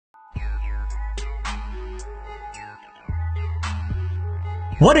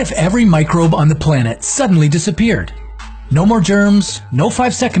What if every microbe on the planet suddenly disappeared? No more germs, no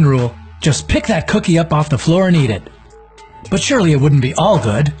 5-second rule, just pick that cookie up off the floor and eat it. But surely it wouldn't be all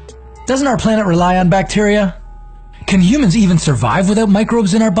good. Doesn't our planet rely on bacteria? Can humans even survive without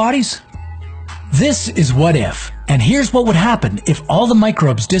microbes in our bodies? This is What If, and here's what would happen if all the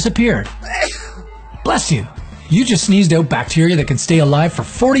microbes disappeared. Bless you. You just sneezed out bacteria that can stay alive for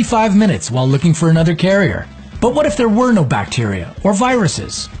 45 minutes while looking for another carrier. But what if there were no bacteria or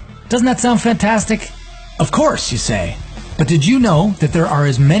viruses? Doesn't that sound fantastic? Of course, you say. But did you know that there are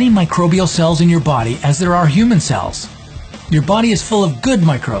as many microbial cells in your body as there are human cells? Your body is full of good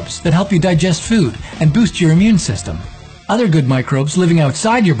microbes that help you digest food and boost your immune system. Other good microbes living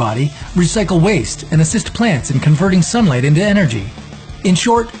outside your body recycle waste and assist plants in converting sunlight into energy. In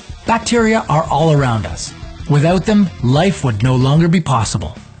short, bacteria are all around us. Without them, life would no longer be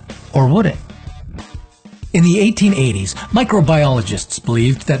possible. Or would it? In the 1880s, microbiologists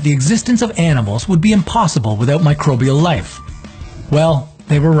believed that the existence of animals would be impossible without microbial life. Well,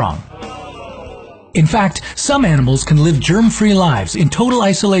 they were wrong. In fact, some animals can live germ-free lives in total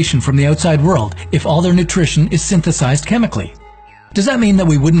isolation from the outside world if all their nutrition is synthesized chemically. Does that mean that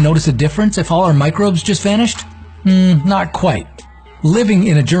we wouldn't notice a difference if all our microbes just vanished? Not quite. Living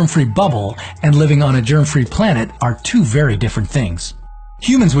in a germ-free bubble and living on a germ-free planet are two very different things.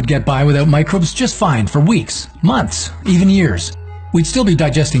 Humans would get by without microbes just fine for weeks, months, even years. We'd still be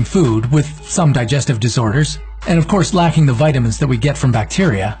digesting food with some digestive disorders, and of course lacking the vitamins that we get from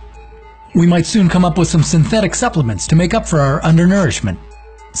bacteria. We might soon come up with some synthetic supplements to make up for our undernourishment.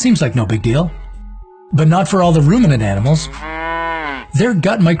 Seems like no big deal. But not for all the ruminant animals. Their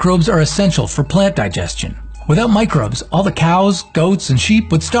gut microbes are essential for plant digestion. Without microbes, all the cows, goats, and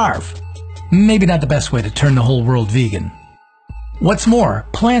sheep would starve. Maybe not the best way to turn the whole world vegan. What's more,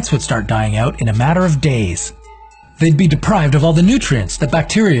 plants would start dying out in a matter of days. They'd be deprived of all the nutrients that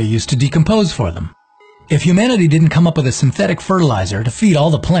bacteria used to decompose for them. If humanity didn't come up with a synthetic fertilizer to feed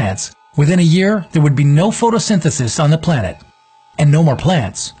all the plants, within a year there would be no photosynthesis on the planet, and no more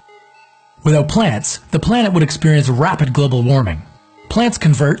plants. Without plants, the planet would experience rapid global warming. Plants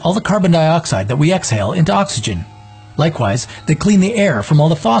convert all the carbon dioxide that we exhale into oxygen. Likewise, they clean the air from all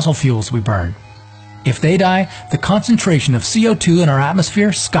the fossil fuels we burn. If they die, the concentration of CO2 in our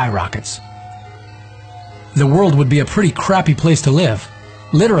atmosphere skyrockets. The world would be a pretty crappy place to live.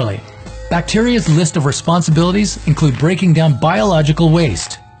 Literally. Bacteria's list of responsibilities include breaking down biological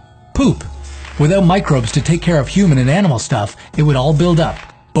waste. Poop. Without microbes to take care of human and animal stuff, it would all build up,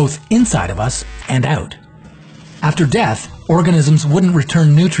 both inside of us and out. After death, organisms wouldn't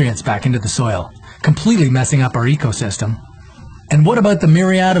return nutrients back into the soil, completely messing up our ecosystem. And what about the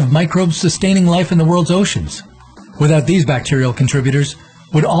myriad of microbes sustaining life in the world's oceans? Without these bacterial contributors,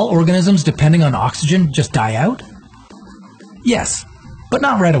 would all organisms depending on oxygen just die out? Yes, but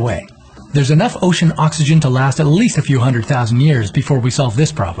not right away. There's enough ocean oxygen to last at least a few 100,000 years before we solve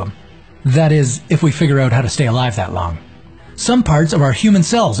this problem. That is, if we figure out how to stay alive that long. Some parts of our human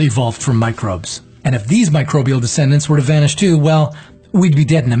cells evolved from microbes, and if these microbial descendants were to vanish too, well, we'd be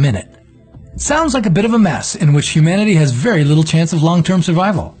dead in a minute. Sounds like a bit of a mess in which humanity has very little chance of long-term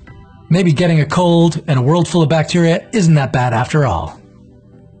survival. Maybe getting a cold and a world full of bacteria isn't that bad after all.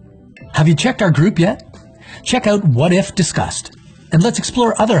 Have you checked our group yet? Check out What If Discussed, and let's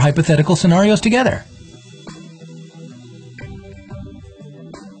explore other hypothetical scenarios together.